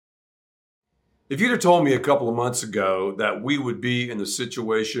If you'd have told me a couple of months ago that we would be in the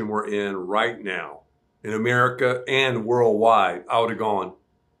situation we're in right now in America and worldwide, I would have gone,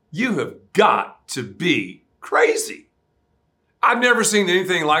 you have got to be crazy. I've never seen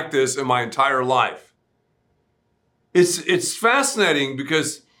anything like this in my entire life. It's fascinating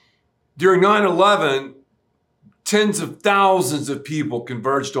because during 9/11, tens of thousands of people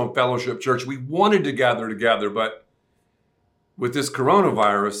converged on Fellowship Church. We wanted to gather together, but with this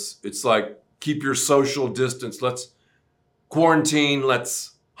coronavirus, it's like, keep your social distance. Let's quarantine.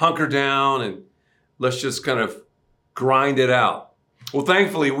 Let's hunker down and let's just kind of grind it out. Well,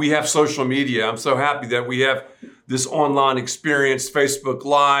 thankfully, we have social media. I'm so happy that we have this online experience, Facebook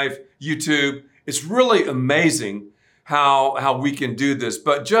Live, YouTube. It's really amazing how we can do this.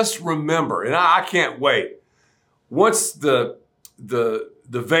 But just remember, and I can't wait, once the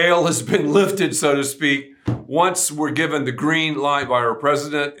veil has been lifted, so to speak, once we're given the green light by our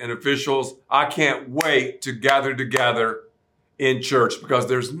president and officials, I can't wait to gather together in church because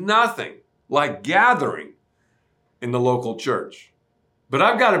there's nothing like gathering in the local church. But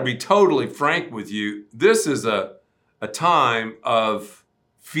I've got to be totally frank with you. This is a time of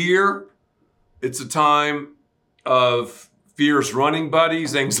fear. It's a time of fierce running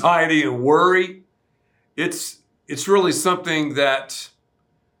buddies, anxiety and worry. It's really something that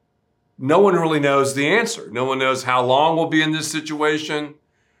no one really knows the answer. No one knows how long we'll be in this situation.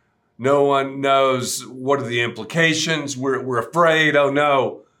 No one knows what are the implications. We're afraid. Oh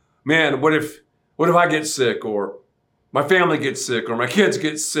no, man, what if I get sick, or my family gets sick, or my kids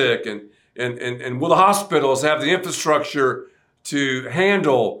get sick, and will the hospitals have the infrastructure to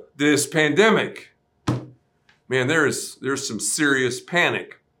handle this pandemic? Man, there's some serious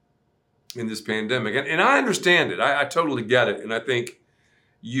panic in this pandemic. And I understand it. I totally get it. And I think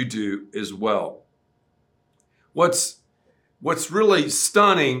you do as well. What's really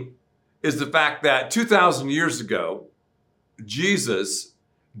stunning is the fact that 2,000 years ago, Jesus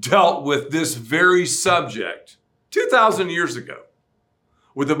dealt with this very subject 2,000 years ago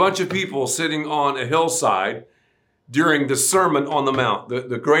with a bunch of people sitting on a hillside during the Sermon on the Mount,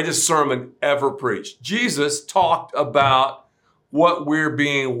 the greatest sermon ever preached. Jesus talked about what we're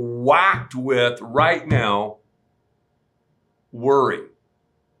being whacked with right now, worry.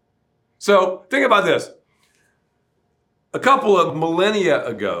 So think about this. A couple of millennia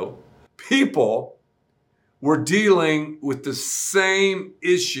ago, people were dealing with the same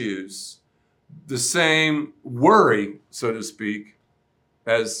issues, the same worry, so to speak,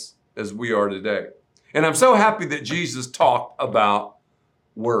 as we are today. And I'm so happy that Jesus talked about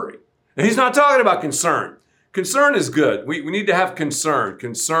worry. And he's not talking about concern. Concern is good. We need to have concern.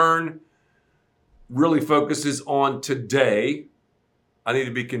 Concern really focuses on today. I need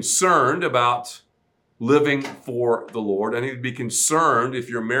to be concerned about living for the Lord. I need to be concerned, if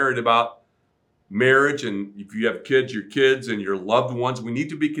you're married, about marriage, and if you have kids, your kids and your loved ones. We need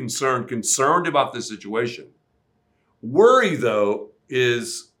to be concerned about the situation. Worry, though,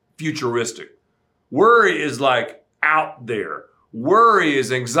 is futuristic. Worry is like out there. Worry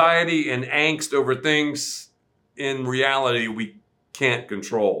is anxiety and angst over things in reality we can't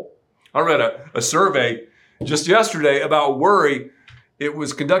control. I read a survey just yesterday about worry. It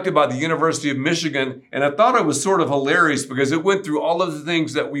was conducted by the University of Michigan, and I thought it was sort of hilarious because it went through all of the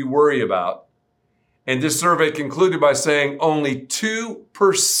things that we worry about. And this survey concluded by saying only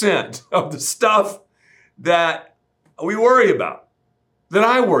 2% of the stuff that we worry about, that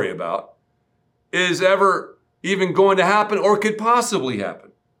I worry about, is ever even going to happen or could possibly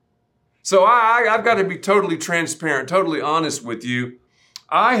happen. So I've got to be totally transparent, totally honest with you.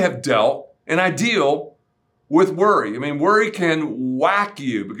 I have dealt, and I deal with worry. I mean, worry can whack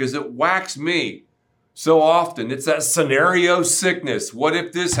you because it whacks me so often. It's that scenario sickness. What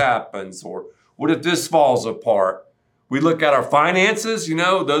if this happens? Or what if this falls apart? We look at our finances,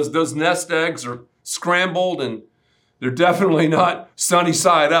 those nest eggs are scrambled and they're definitely not sunny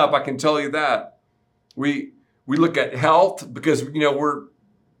side up. I can tell you that. We look at health because,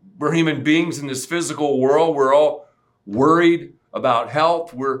 we're human beings in this physical world. We're all worried about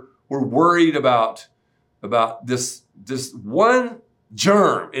health. We're worried about this one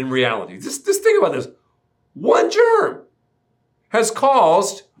germ in reality. Just think about this. One germ has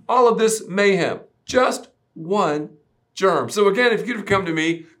caused all of this mayhem. Just one germ. So again, if you'd have come to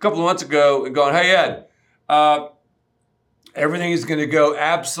me a couple of months ago and gone, hey, Ed, everything is going to go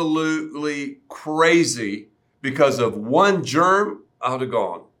absolutely crazy because of one germ, I would have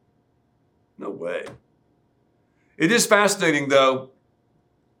gone, no way. It is fascinating, though,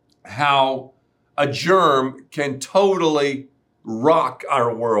 how a germ can totally rock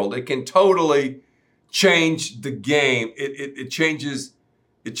our world. It can totally change the game. It changes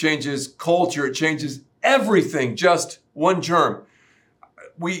It changes culture. It changes everything. Just one germ.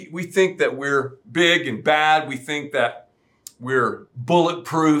 We think that we're big and bad. We think that we're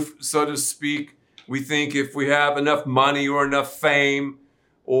bulletproof, so to speak. We think if we have enough money or enough fame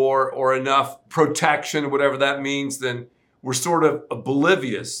or enough protection, whatever that means, then we're sort of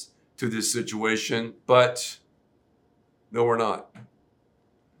oblivious to this situation. But no, we're not.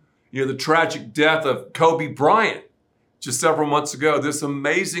 You know, the tragic death of Kobe Bryant just several months ago, this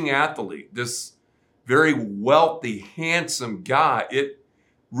amazing athlete, this very wealthy, handsome guy, it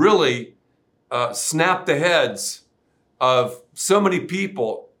really snapped the heads of so many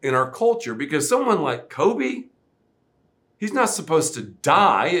people in our culture, because someone like Kobe, he's not supposed to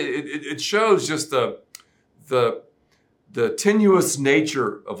die. It shows just the tenuous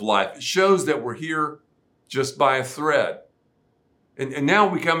nature of life. It shows that we're here just by a thread. And now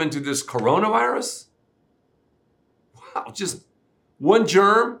we come into this coronavirus. Wow, just one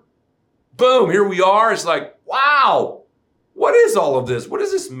germ, boom, here we are. It's like, wow, what is all of this? What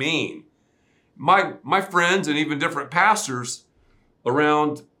does this mean? My friends and even different pastors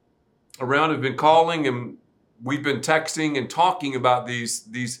around have been calling, and we've been texting and talking about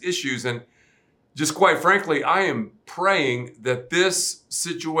these issues. And just quite frankly, I am praying that this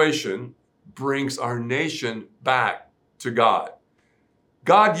situation brings our nation back to God.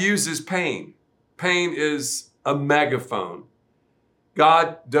 God uses pain. Pain is a megaphone.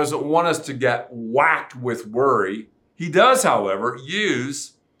 God doesn't want us to get whacked with worry. He does, however,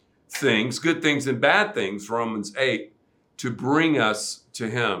 use things, good things and bad things, Romans 8, to bring us to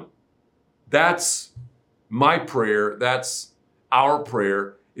Him. That's my prayer. That's our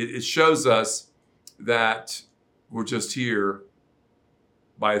prayer. It shows us that we're just here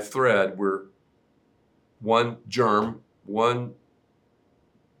by a thread. We're one germ, one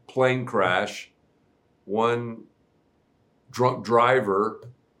plane crash, one drunk driver,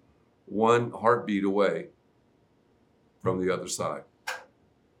 one heartbeat away from the other side.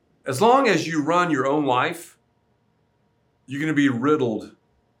 As long as you run your own life, you're going to be riddled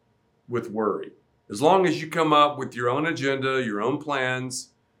with worry. As long as you come up with your own agenda, your own plans,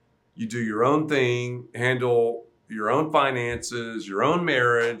 you do your own thing, handle your own finances, your own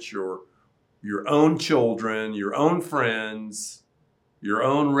marriage, your own children, your own friends, your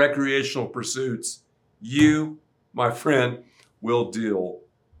own recreational pursuits, you, my friend, will deal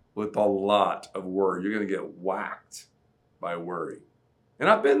with a lot of worry. You're going to get whacked by worry. And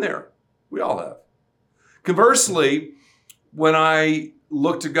I've been there. We all have. Conversely, when I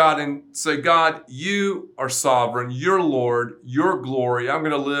look to God and say, God, you are sovereign, you're Lord, your glory, I'm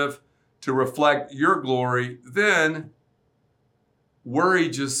going to live to reflect your glory, then worry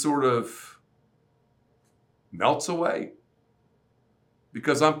just sort of melts away.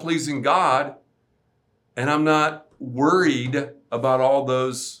 Because I'm pleasing God and I'm not worried about all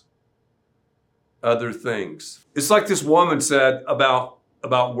those other things. It's like this woman said about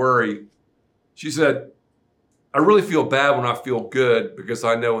worry. She said, I really feel bad when I feel good because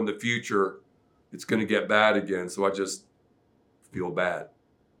I know in the future it's going to get bad again. So I just feel bad.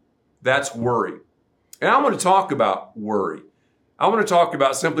 That's worry. And I want to talk about worry. I want to talk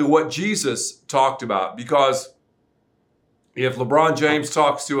about simply what Jesus talked about, because if LeBron James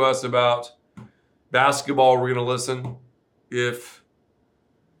talks to us about basketball, we're going to listen. If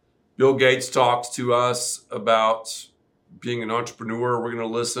Bill Gates talks to us about being an entrepreneur, we're going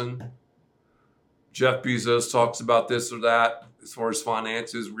to listen. Jeff Bezos talks about this or that as far as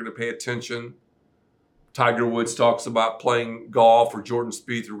finances, we're going to pay attention. Tiger Woods talks about playing golf, or Jordan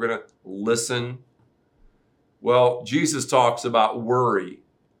Spieth, we're going to listen. Well, Jesus talks about worry.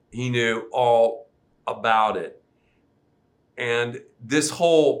 He knew all about it. And this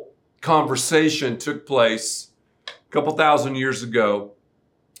whole conversation took place a couple thousand years ago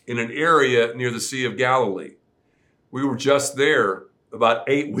in an area near the Sea of Galilee. We were just there about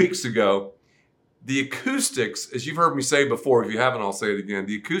 8 weeks ago. The acoustics, as you've heard me say before, if you haven't, I'll say it again.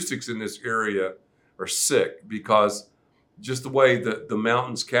 The acoustics in this area are sick because just the way that the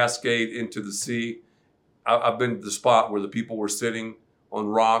mountains cascade into the sea. I've been to the spot where the people were sitting on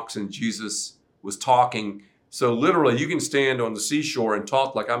rocks and Jesus was talking. So literally you can stand on the seashore and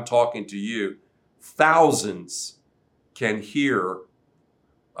talk like I'm talking to you. Thousands can hear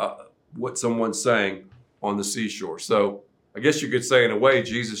what someone's saying on the seashore. So I guess you could say in a way,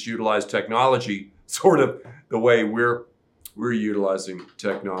 Jesus utilized technology sort of the way we're utilizing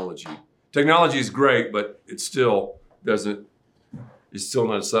technology. Technology is great, but it's still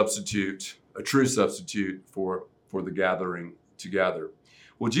not a substitute, a true substitute for the gathering together.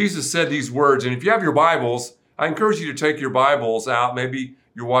 Well, Jesus said these words, and if you have your Bibles, I encourage you to take your Bibles out. Maybe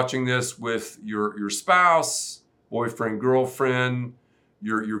you're watching this with your spouse, boyfriend, girlfriend,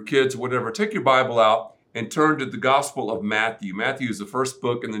 your kids, whatever, take your Bible out and turn to the Gospel of Matthew. Matthew is the first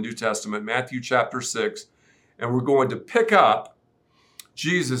book in the New Testament, Matthew chapter 6. And we're going to pick up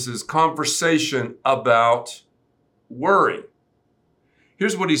Jesus' conversation about worry.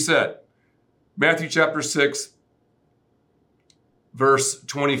 Here's what he said. Matthew chapter 6, verse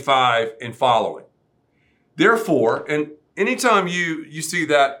 25 and following. Therefore, and anytime you see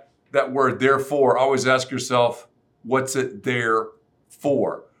that word therefore, always ask yourself, what's it there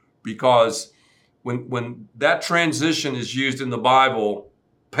for? Because when that transition is used in the Bible,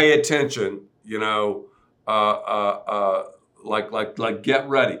 pay attention, like get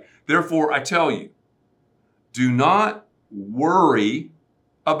ready. Therefore, I tell you, do not worry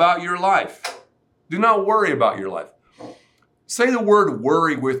about your life. Do not worry about your life. Say the word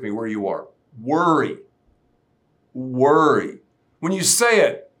worry with me where you are. Worry. Worry. When you say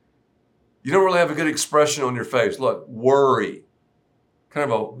it, you don't really have a good expression on your face. Look, worry.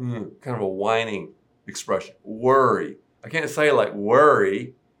 Kind of a whining expression. Worry. I can't say it like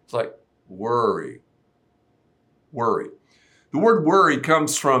worry. It's like worry. Worry. The word worry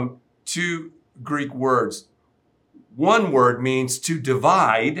comes from two Greek words. One word means to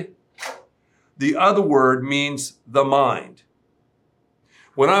divide. The other word means the mind.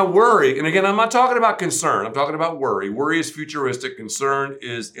 When I worry, and again, I'm not talking about concern. I'm talking about worry. Worry is futuristic. Concern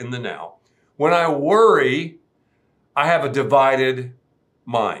is in the now. When I worry, I have a divided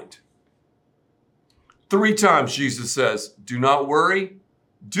mind. 3 times Jesus says, do not worry,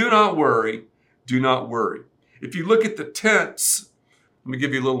 do not worry, do not worry. If you look at the tense, let me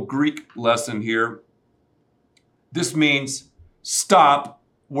give you a little Greek lesson here. This means stop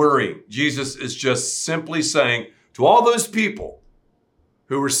worrying. Jesus is just simply saying to all those people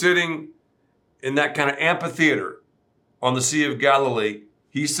who were sitting in that kind of amphitheater on the Sea of Galilee,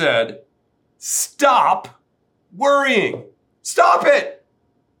 he said, stop worrying. Stop it.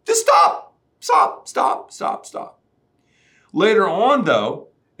 Just stop. Stop, stop, stop, stop. Later on, though,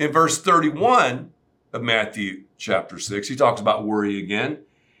 in verse 31 of Matthew chapter 6, he talks about worry again.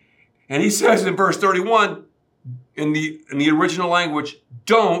 And he says in verse 31, in the original language,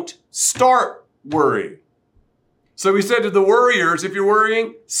 don't start worrying. So he said to the worriers, if you're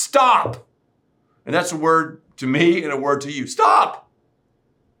worrying, stop. And that's a word to me and a word to you. Stop.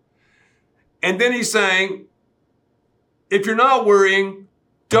 And then he's saying, if you're not worrying,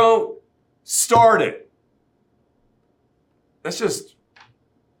 don't start it. This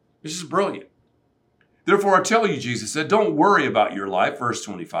is brilliant. Therefore, I tell you, Jesus said, don't worry about your life, verse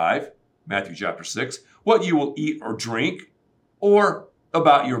 25, Matthew chapter 6, what you will eat or drink, or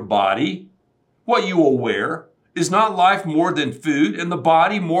about your body, what you will wear. Is not life more than food, and the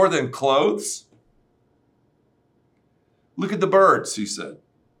body more than clothes? Look at the birds, he said.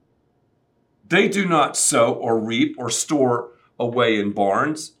 They do not sow or reap or store away in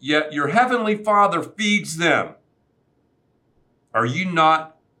barns, yet your heavenly Father feeds them. Are you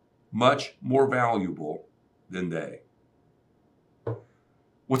not much more valuable than they?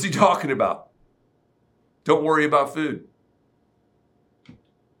 What's he talking about? Don't worry about food.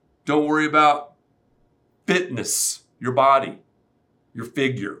 Don't worry about fitness, your body, your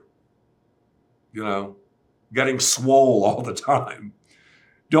figure, getting swole all the time.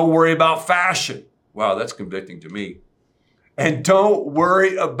 Don't worry about fashion. Wow, that's convicting to me. And don't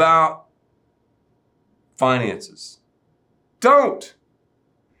worry about finances. Don't.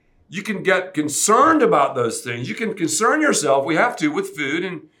 You can get concerned about those things. You can concern yourself. We have to with food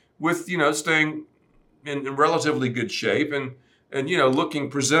and with, staying in relatively good shape and looking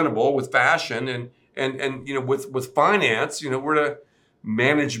presentable with fashion and with finance, we're to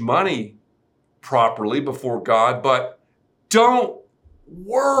manage money properly before God, but don't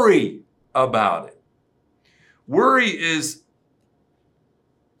worry about it. Worry is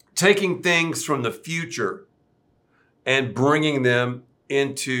taking things from the future and bringing them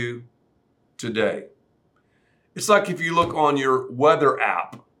into today. It's like if you look on your weather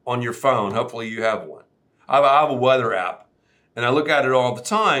app on your phone, hopefully you have one. I have a weather app and I look at it all the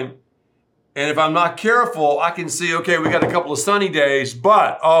time. And if I'm not careful, I can see, okay, we got a couple of sunny days,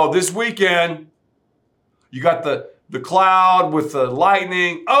 but, this weekend, you got the cloud with the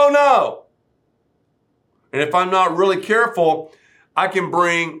lightning. Oh, no. And if I'm not really careful, I can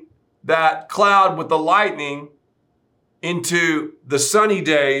bring that cloud with the lightning into the sunny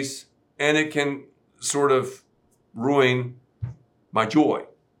days, and it can sort of ruin my joy.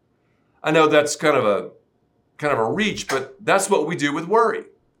 I know that's kind of a reach, but that's what we do with worry.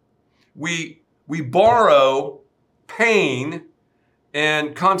 We borrow pain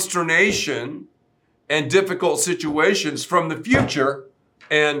and consternation and difficult situations from the future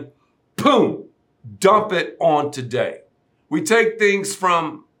and boom, dump it on today. We take things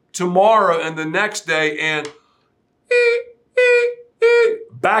from tomorrow and the next day and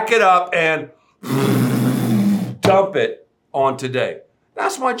back it up and dump it on today.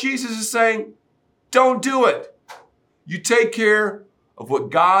 That's why Jesus is saying, don't do it. You take care of what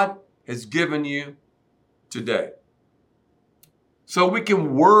God has given you today. So we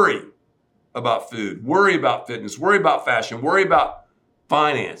can worry about food, worry about fitness, worry about fashion, worry about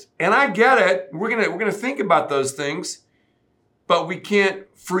finance. And I get it. We're gonna think about those things, but we can't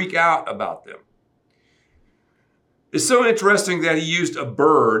freak out about them. It's so interesting that he used a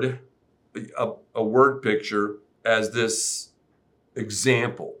bird, a word picture, as this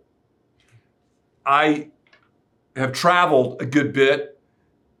example. I have traveled a good bit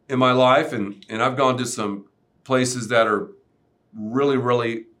in my life, and I've gone to some places that are really,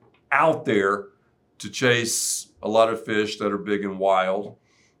 really out there to chase a lot of fish that are big and wild.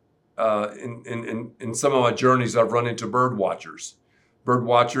 In some of my journeys, I've run into bird watchers. Bird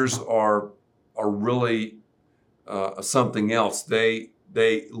watchers are really something else. They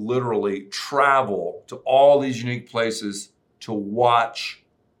literally travel to all these unique places to watch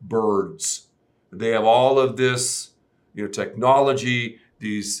birds. They have all of this, technology,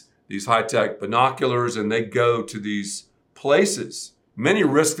 these high-tech binoculars, and they go to these places. Many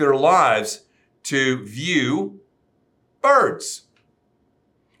risk their lives to view birds.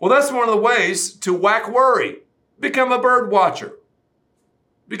 Well, that's one of the ways to whack worry. Become a bird watcher.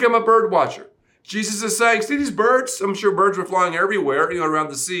 Become a bird watcher. Jesus is saying, see these birds? I'm sure birds were flying everywhere, around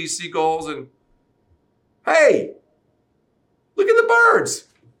the sea, seagulls, and hey, look at the birds.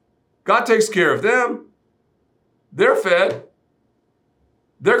 God takes care of them. They're fed.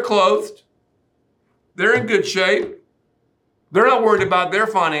 They're clothed. They're in good shape. They're not worried about their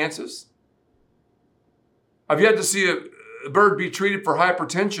finances. I've yet to see a bird be treated for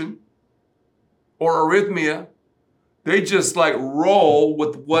hypertension or arrhythmia. They just roll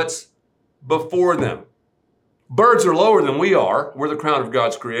with what's before them. Birds are lower than we are. We're the crown of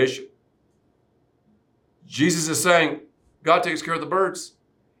God's creation. Jesus is saying, God takes care of the birds.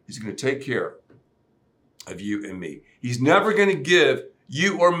 He's going to take care of you and me. He's never going to give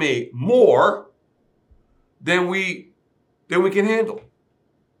you or me more than we can handle.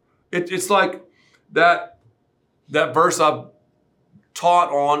 It's like that verse I've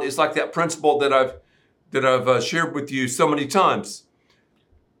taught on. It's like that principle that I've shared with you so many times.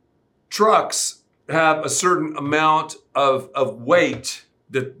 Trucks have a certain amount of weight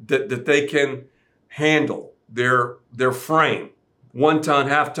that they can handle. Their frame, 1 ton,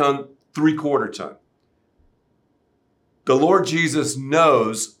 half ton, 3/4 ton. The Lord Jesus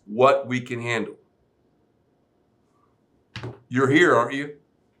knows what we can handle. You're here, aren't you?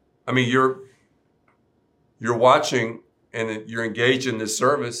 I mean, you're watching and you're engaged in this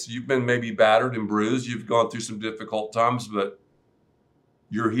service. You've been maybe battered and bruised. You've gone through some difficult times, but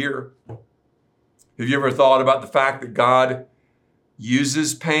you're here. Have you ever thought about the fact that God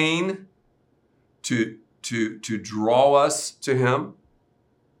uses pain to draw us to Him?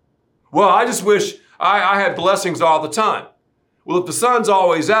 Well, I just wish I had blessings all the time. Well, if the sun's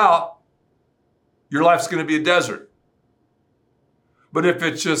always out, your life's going to be a desert. But if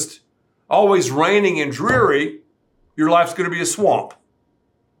it's just always raining and dreary, your life's going to be a swamp.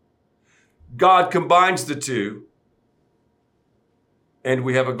 God combines the two, and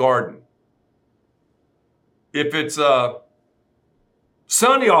we have a garden. If it's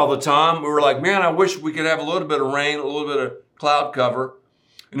sunny all the time, we're like, man, I wish we could have a little bit of rain, a little bit of cloud cover.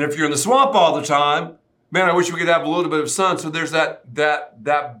 And if you're in the swamp all the time, man, I wish we could have a little bit of sun. So there's that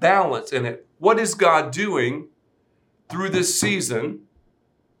balance in it. What is God doing through this season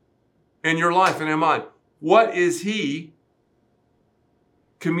in your life and in mine? What is He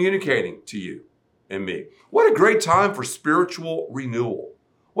communicating to you and me? What a great time for spiritual renewal.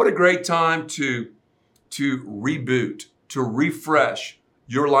 What a great time to reboot, to refresh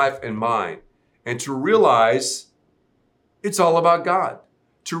your life and mine, and to realize it's all about God.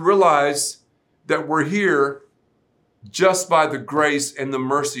 To realize that we're here just by the grace and the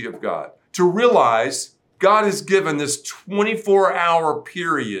mercy of God. To realize God has given this 24-hour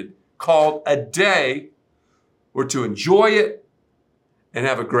period called a day. We're to enjoy it and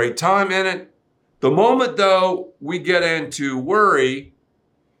have a great time in it. The moment, though, we get into worry,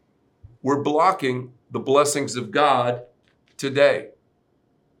 we're blocking the blessings of God today.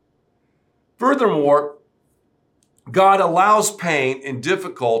 Furthermore, God allows pain and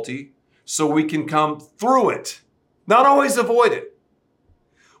difficulty so we can come through it, not always avoid it.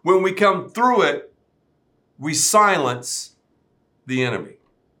 When we come through it, we silence the enemy.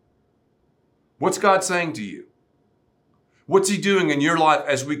 What's God saying to you? What's He doing in your life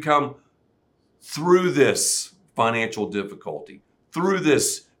as we come through this financial difficulty, through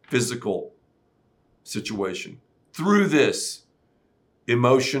this physical situation, through this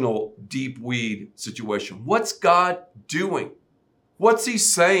emotional deep weed situation? What's God doing? What's he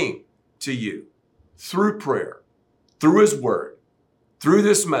saying to you through prayer, through his word, through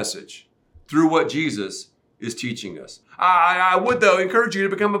this message, through what Jesus is teaching us? I would, though, encourage you to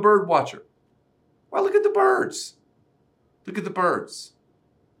become a bird watcher. Well, look at the birds. Look at the birds.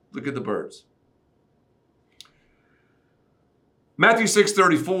 Look at the birds. Matthew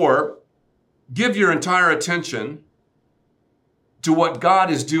 6:34, give your entire attention to what God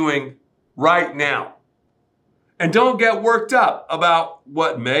is doing right now. And don't get worked up about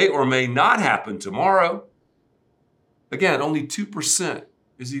what may or may not happen tomorrow. Again, only 2%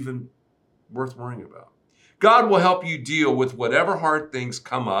 is even worth worrying about. God will help you deal with whatever hard things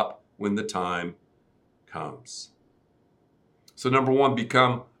come up when the time comes. So number one,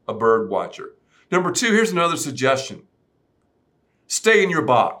 become a bird watcher. Number two, here's another suggestion. Stay in your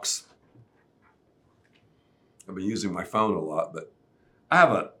box. I've been using my phone a lot, but I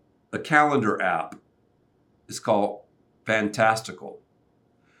have a calendar app. It's called Fantastical.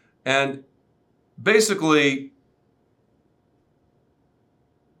 And basically,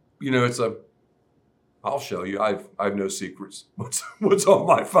 I'll show you. I've no secrets what's on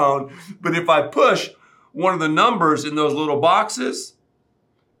my phone. But if I push one of the numbers in those little boxes,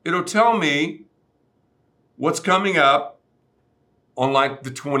 it'll tell me what's coming up on like the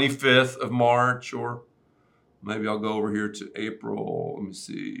 25th of March, or maybe I'll go over here to April. Let me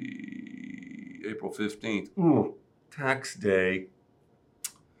see, April 15th. Ooh, tax day.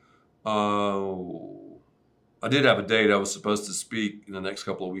 I did have a date I was supposed to speak in the next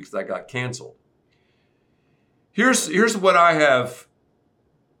couple of weeks that got canceled. Here's what I have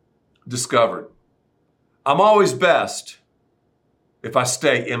discovered. I'm always best if I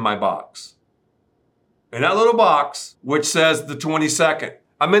stay in my box. In that little box, which says the 22nd,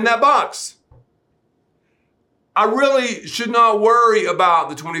 I'm in that box. I really should not worry about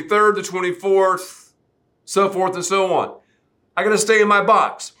the 23rd, the 24th, so forth and so on. I got to stay in my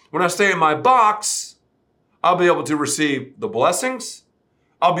box. When I stay in my box, I'll be able to receive the blessings.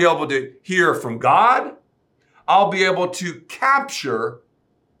 I'll be able to hear from God. I'll be able to capture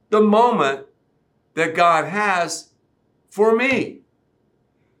the moment that God has for me.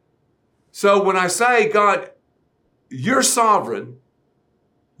 So when I say, God, you're sovereign,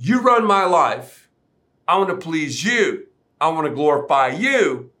 you run my life, I want to please you, I want to glorify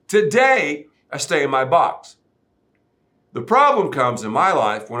you, today I stay in my box. The problem comes in my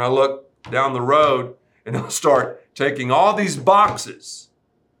life when I look down the road and I'll start taking all these boxes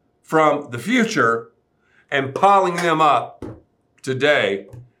from the future and piling them up today,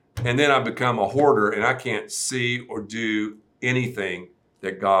 and then I become a hoarder and I can't see or do anything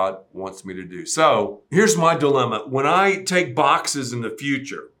that God wants me to do. So here's my dilemma. When I take boxes in the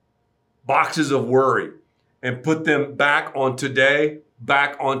future, boxes of worry, and put them back on today,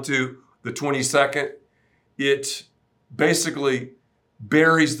 back onto the 22nd, it basically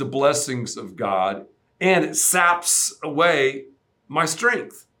buries the blessings of God and it saps away my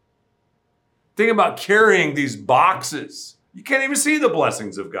strength. Think about carrying these boxes. You can't even see the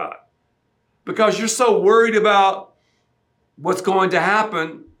blessings of God because you're so worried about what's going to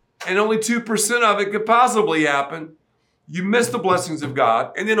happen, and only 2% of it could possibly happen. You miss the blessings of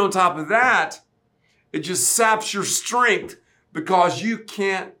God. And then on top of that, it just saps your strength because you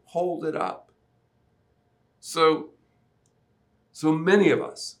can't hold it up. So many of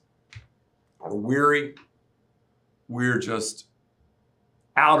us are weary. We're just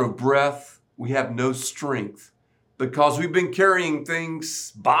out of breath. We have no strength because we've been carrying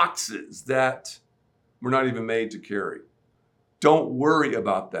things, boxes that we're not even made to carry. Don't worry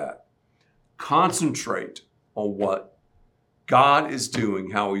about that. Concentrate on what God is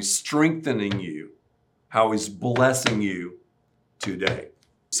doing, how he's strengthening you, how he's blessing you today.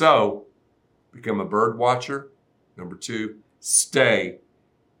 So, become a bird watcher. Number two, stay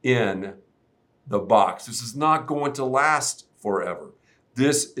in the box. This is not going to last forever.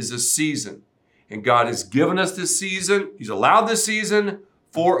 This is a season, and God has given us this season. He's allowed this season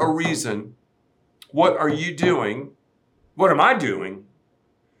for a reason. What are you doing? What am I doing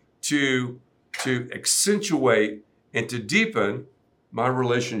to accentuate and to deepen my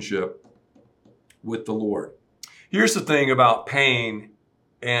relationship with the Lord? Here's the thing about pain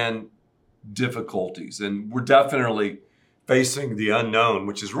and difficulties, and we're definitely facing the unknown,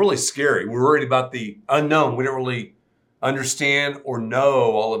 which is really scary. We're worried about the unknown. We don't really understand or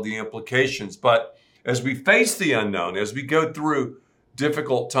know all of the implications. But as we face the unknown, as we go through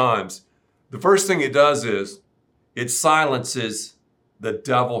difficult times, the first thing it does is it silences the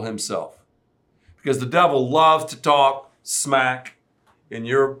devil himself. Because the devil loves to talk smack in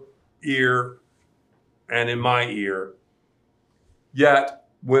your ear and in my ear. Yet,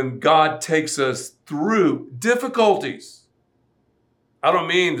 when God takes us through difficulties, I don't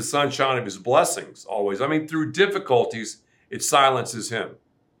mean the sunshine of his blessings always. I mean through difficulties, it silences him.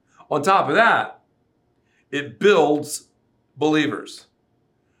 On top of that, it builds believers.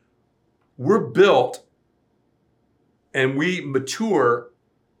 We're built and we mature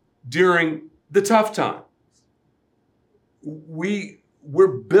during the tough times. We're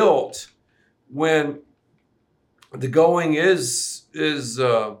built when the going is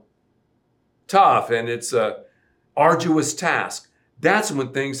tough and it's a arduous task. That's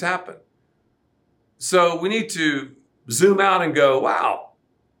when things happen. So we need to zoom out and go, wow,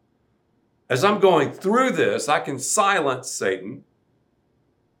 as I'm going through this, I can silence Satan.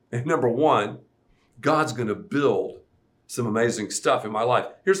 And number one, God's going to build some amazing stuff in my life.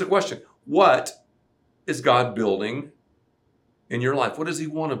 Here's the question. What is God building in your life? What does he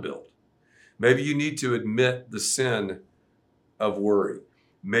want to build? Maybe you need to admit the sin of worry.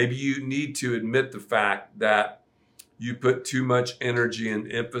 Maybe you need to admit the fact that you put too much energy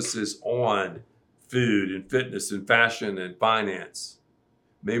and emphasis on food and fitness and fashion and finance.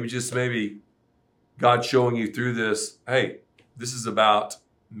 Maybe God's showing you through this, hey, this is about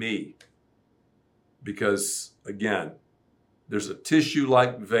me. Because again, there's a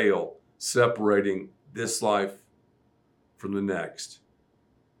tissue-like veil separating this life from the next.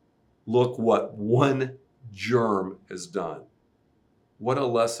 Look what one germ has done. What a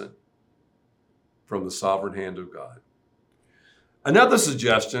lesson from the sovereign hand of God. Another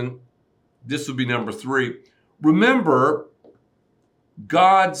suggestion, this would be number 3. Remember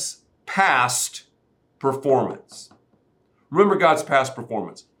God's past performance. Remember God's past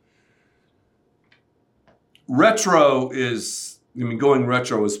performance. Going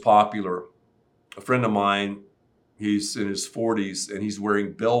retro is popular. A friend of mine, he's in his 40s and he's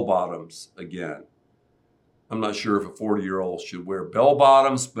wearing bell bottoms again. I'm not sure if a 40-year-old should wear bell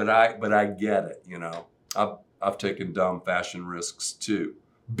bottoms, but I get it, you know. I've taken dumb fashion risks too.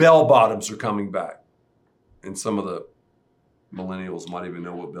 Bell bottoms are coming back. And some of the millennials might even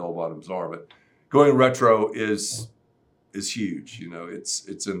know what bell bottoms are, but going retro is huge. You know,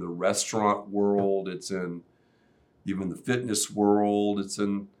 it's in the restaurant world, it's in even the fitness world, it's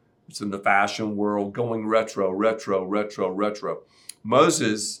in the fashion world. Going retro.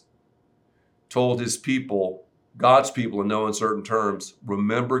 Moses told his people, God's people in no uncertain terms,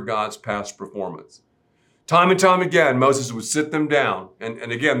 remember God's past performance. Time and time again, Moses would sit them down.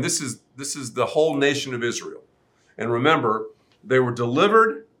 And again, this is the whole nation of Israel. And remember, they were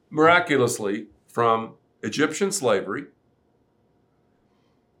delivered miraculously from Egyptian slavery.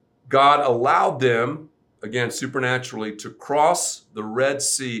 God allowed them, again, supernaturally, to cross the Red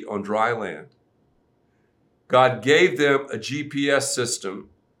Sea on dry land. God gave them a GPS system,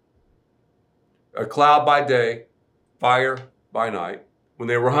 a cloud by day, fire by night. When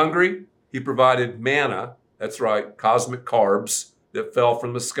they were hungry, he provided manna, that's right, cosmic carbs that fell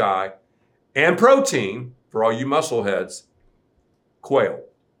from the sky, and protein, for all you muscle heads, quail.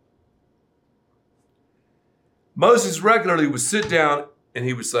 Moses regularly would sit down and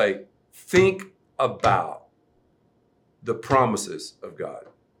he would say, think about the promises of God.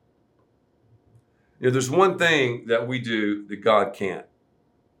 You know, there's one thing that we do that God can't: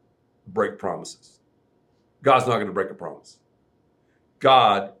 break promises. God's not going to break a promise.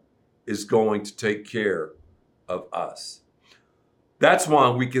 God is going to take care of us. That's why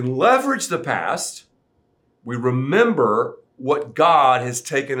we can leverage the past. We remember what God has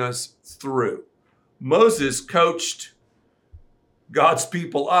taken us through. Moses coached God's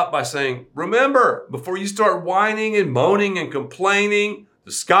people up by saying, remember, before you start whining and moaning and complaining,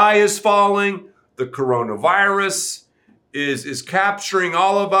 the sky is falling, the coronavirus is capturing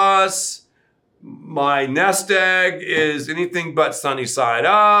all of us, my nest egg is anything but sunny side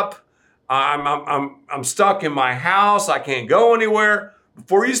up, I'm stuck in my house, I can't go anywhere.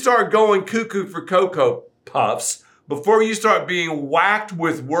 Before you start going cuckoo for Cocoa Puffs, before you start being whacked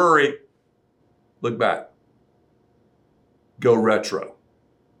with worry, look back. Go retro.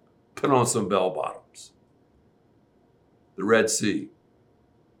 Put on some bell bottoms. The Red Sea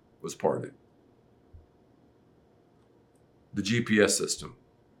was parted. The GPS system,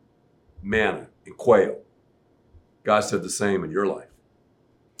 manna and quail. God said the same in your life.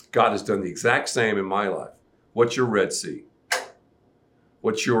 God has done the exact same in my life. What's your Red Sea?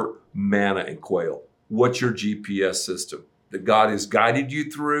 What's your manna and quail? What's your GPS system that God has guided you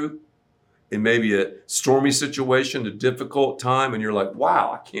through in maybe a stormy situation, a difficult time, and you're like,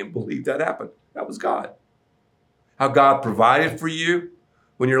 wow, I can't believe that happened. That was God. How God provided for you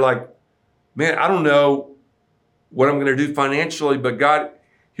when you're like, Man, I don't know what I'm going to do financially, but God,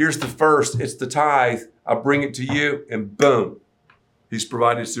 here's the first. It's the tithe. I bring it to you, and boom, He's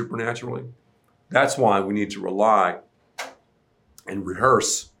provided supernaturally. That's why we need to rely and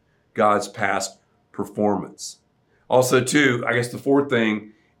rehearse God's past performance. Also, too, I guess the fourth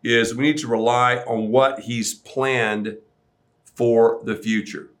thing is we need to rely on what He's planned for the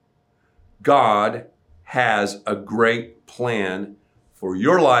future. God has a great plan for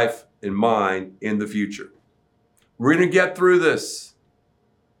your life and mine in the future. We're going to get through this.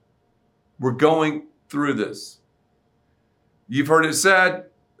 We're going through this. You've heard it said,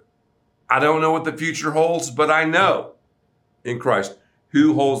 I don't know what the future holds, but I know in Christ.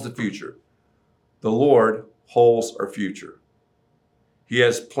 Who holds the future? The Lord holds our future. He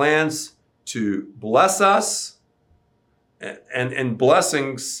has plans to bless us, and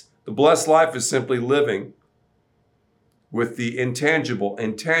blessings, the blessed life is simply living with the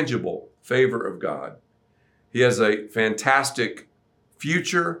intangible favor of God. He has a fantastic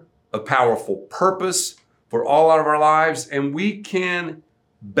future, a powerful purpose for all of our lives, and we can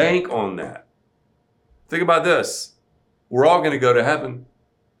bank on that. Think about this. We're all going to go to heaven.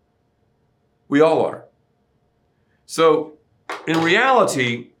 We all are. So, in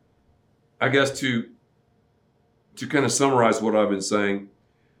reality, I guess to kind of summarize what I've been saying,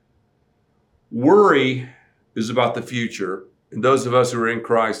 worry is about the future, and those of us who are in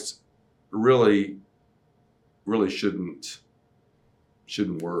Christ really shouldn't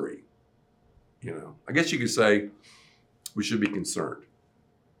worry. You know, I guess you could say we should be concerned.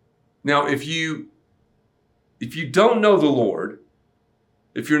 Now, if you don't know the Lord,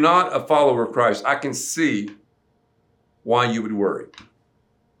 if you're not a follower of Christ, I can see why you would worry.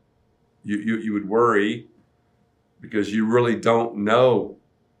 You would worry because you really don't know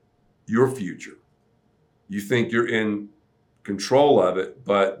your future. You think you're in control of it,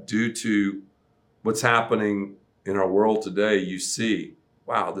 but due to what's happening in our world today, you see,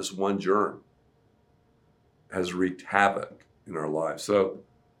 wow, this one germ has wreaked havoc in our lives. So,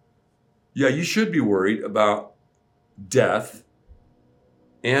 yeah, you should be worried about death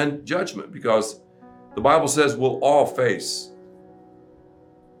and judgment, because the Bible says we'll all face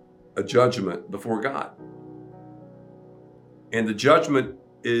a judgment before God. And the judgment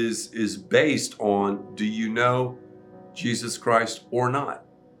is based on, do you know Jesus Christ or not?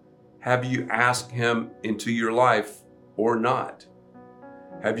 Have you asked Him into your life or not?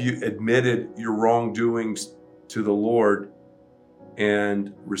 Have you admitted your wrongdoings to the Lord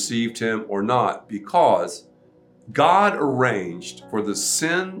and received Him or not? Because God arranged for the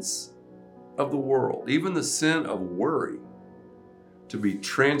sins of the world, even the sin of worry, to be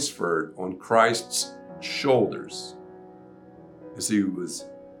transferred on Christ's shoulders as He was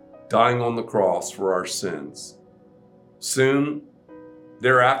dying on the cross for our sins. Soon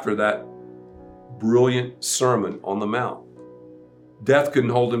thereafter, that brilliant Sermon on the Mount, death couldn't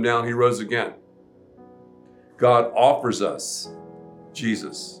hold Him down. He rose again. God offers us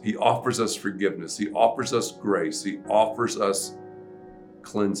Jesus. He offers us forgiveness. He offers us grace. He offers us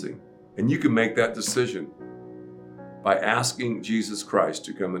cleansing. And you can make that decision by asking Jesus Christ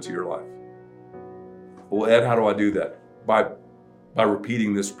to come into your life. Well, Ed, how do I do that? By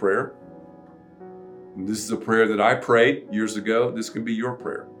repeating this prayer. And this is a prayer that I prayed years ago. This can be your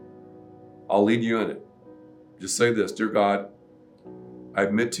prayer. I'll lead you in it. Just say this: Dear God, I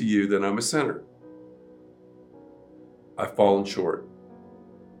admit to you that I'm a sinner. I've fallen short.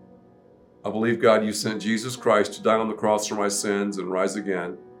 I believe, God, you sent Jesus Christ to die on the cross for my sins and rise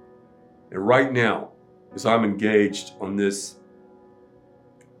again. And right now, as I'm engaged on this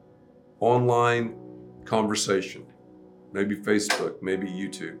online conversation, maybe Facebook, maybe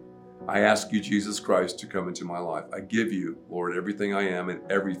YouTube, I ask you, Jesus Christ, to come into my life. I give you, Lord, everything I am and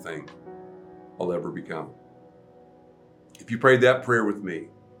everything I'll ever become. If you prayed that prayer with me,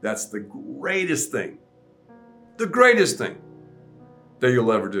 that's the greatest thing that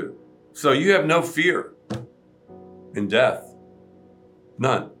you'll ever do. So you have no fear in death.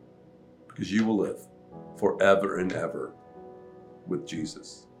 None. Because you will live forever and ever with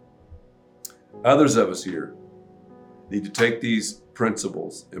Jesus. Others of us here need to take these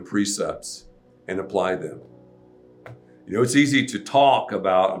principles and precepts and apply them. You know, it's easy to talk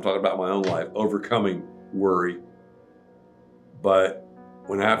about, I'm talking about my own life, overcoming worry. But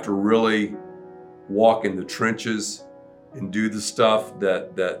when I have to really walk in the trenches and do the stuff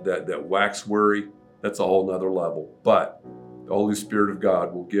that whacks worry, that's a whole nother level. But the Holy Spirit of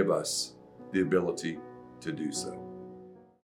God will give us the ability to do so.